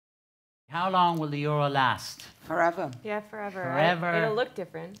How long will the euro last? Forever. Yeah, forever. Forever. It'll look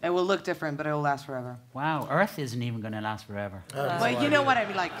different. It will look different, but it will last forever. Wow, Earth isn't even going to last forever. Well, you know what I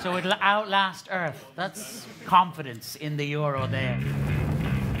mean, like... So it'll outlast Earth. That's confidence in the euro there.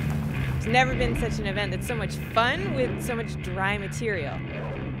 There's never been such an event that's so much fun with so much dry material.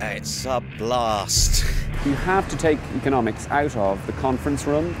 It's a blast. You have to take economics out of the conference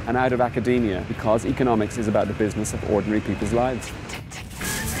room and out of academia because economics is about the business of ordinary people's lives.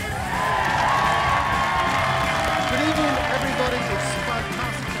 Good evening, everybody. It's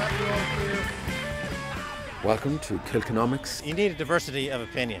fantastic to have you all here. Welcome to Kilkenomics. You need a diversity of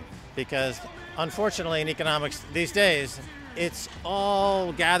opinion because, unfortunately, in economics these days, it's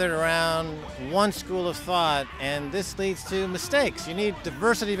all gathered around one school of thought, and this leads to mistakes. You need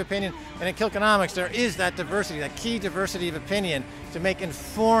diversity of opinion, and in Kilkenomics, there is that diversity, that key diversity of opinion to make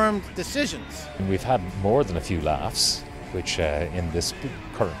informed decisions. We've had more than a few laughs, which in this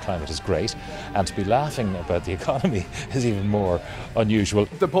current climate is great, and to be laughing about the economy is even more unusual.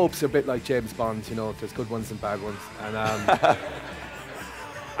 The Pope's a bit like James Bond, you know, there's good ones and bad ones, and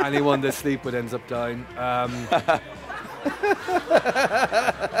anyone they sleep with ends up dying. I've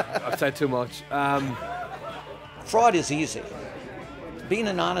said too much. Fraud is easy. Being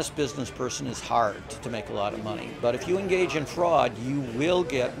an honest business person is hard to make a lot of money. But if you engage in fraud, you will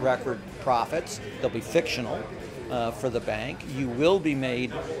get record profits. They'll be fictional for the bank. You will be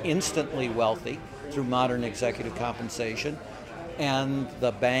made instantly wealthy through modern executive compensation. And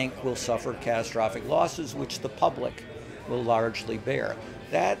the bank will suffer catastrophic losses, which the public will largely bear.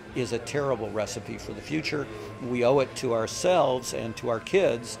 That is a terrible recipe for the future. We owe it to ourselves and to our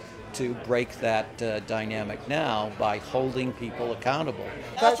kids to break that dynamic now by holding people accountable.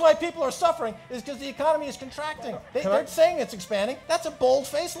 That's why people are suffering, is because the economy is contracting. They're saying it's expanding. That's a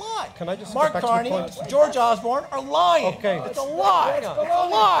bold-faced lie. Can I just Mark get back to the Carney, point? George Osborne are lying. Okay. It's a lie. It's a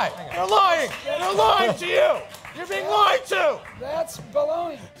lie. They're lying. They're lying to you. You're being lied to. That's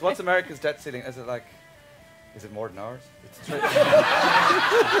baloney. So what's America's debt ceiling? Is it more than ours?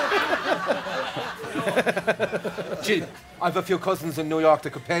 Gee, I've a few cousins in New York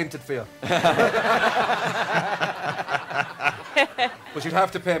that could paint it for you. But you'd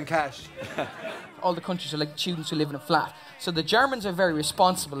have to pay them cash. All the countries are like students who live in a flat. So the Germans are very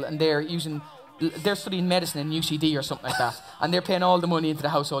responsible, and they're studying medicine in UCD or something like that, and they're paying all the money into the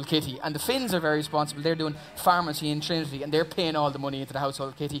household kitty. And the Finns are very responsible. They're doing pharmacy in Trinity, and they're paying all the money into the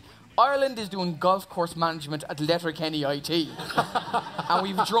household kitty. Ireland is doing golf course management at Letterkenny IT. And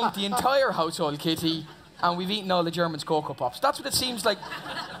we've drunk the entire household kitty, and we've eaten all the Germans' Cocoa Pops. That's what it seems like.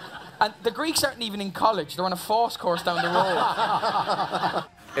 And the Greeks aren't even in college. They're on a force course down the road.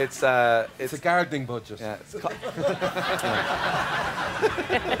 It's a gardening budget. Yeah.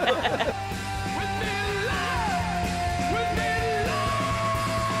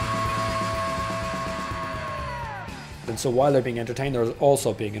 And so while they're being entertained, they're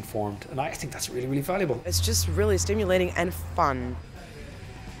also being informed. And I think that's really, really valuable. It's just really stimulating and fun.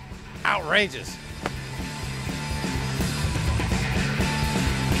 Outrageous.